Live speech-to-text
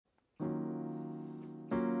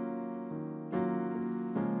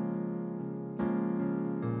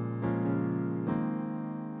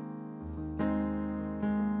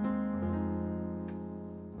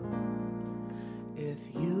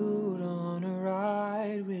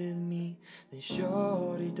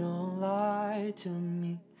shorty, don't lie to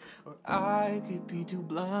me, or I could be too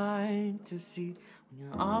blind to see when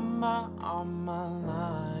you're on my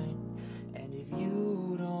line. And if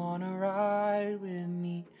you don't wanna ride with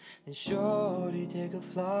me, then shorty, take a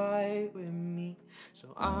flight with me.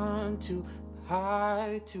 So I'm too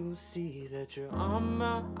high to see that you're on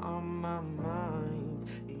my mind,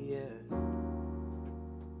 yeah.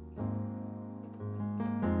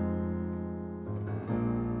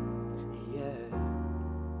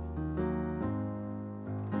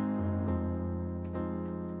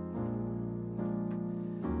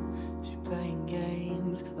 Playing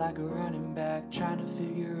games like a running back, trying to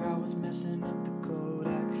figure out what's messing up the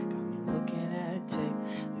Kodak. Got me looking at tape,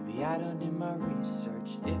 maybe I done did my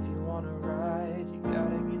research. If you wanna ride, you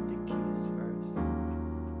gotta get the keys first.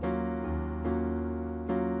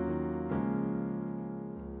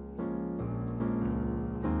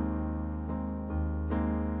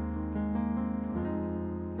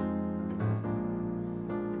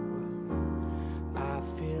 Well, I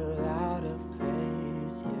feel out of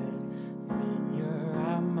place, yeah, when you're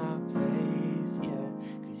at my place, yeah.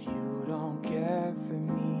 'Cause you don't care for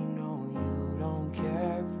me, no, you don't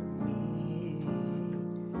care for me.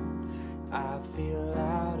 I feel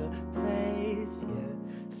out of place, yeah,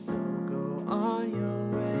 so go on your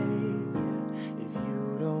way, yeah. If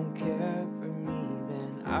you don't care for me,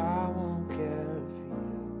 then I won't care for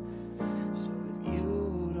you. So if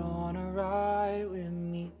you don't wanna ride with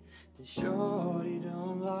me, then shorty,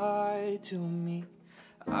 don't lie to me.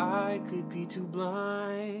 I could be too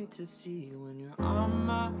blind to see when you're on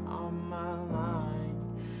my line.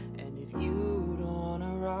 And if you don't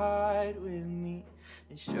wanna ride with me,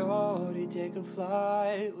 then shorty, take a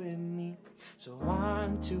flight with me. So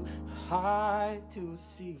I'm too high to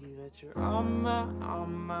see that you're on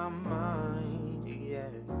my mind, yeah.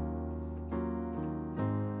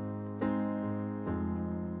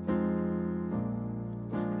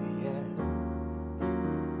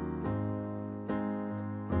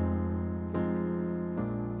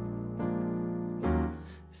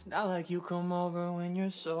 It's not like you come over when you're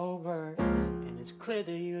sober, and it's clear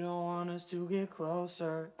that you don't want us to get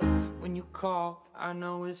closer. When you call, I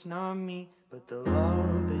know it's not me, but the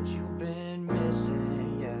love that you've been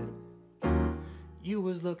missing, yeah. You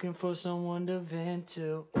was looking for someone to vent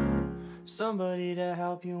to, somebody to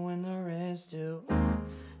help you when the rent's due.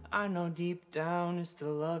 I know deep down it's the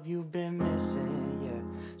love you've been missing, yeah.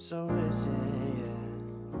 So listen,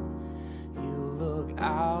 yeah. You look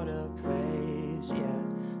out of place, yeah,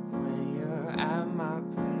 when you're at my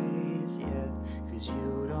place, yeah. 'Cause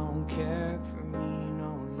you don't care for me,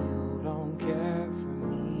 no, you don't care for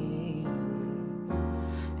me.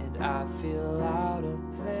 And I feel out of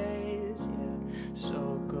place, yeah,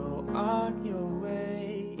 so go on your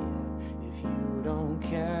way, yeah. If you don't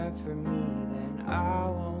care for me, then I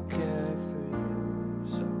won't care for you.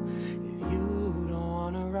 So if you don't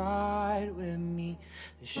wanna ride with me,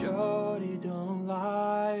 then shorty, don't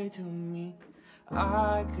lie to me.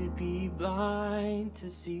 I could be blind to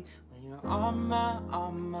see when you're on my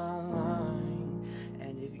line.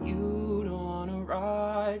 And if you don't wanna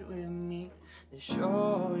ride with me, then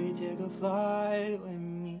shorty, take a flight with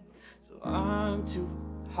me. So I'm too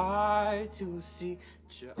high to see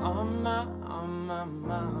that you're on my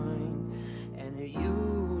mind. And if you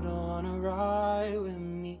don't wanna ride with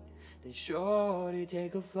me, then shorty,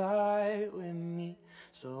 take a flight with me.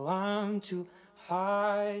 So I'm too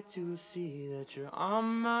high to see that you're on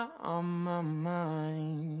my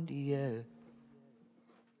mind.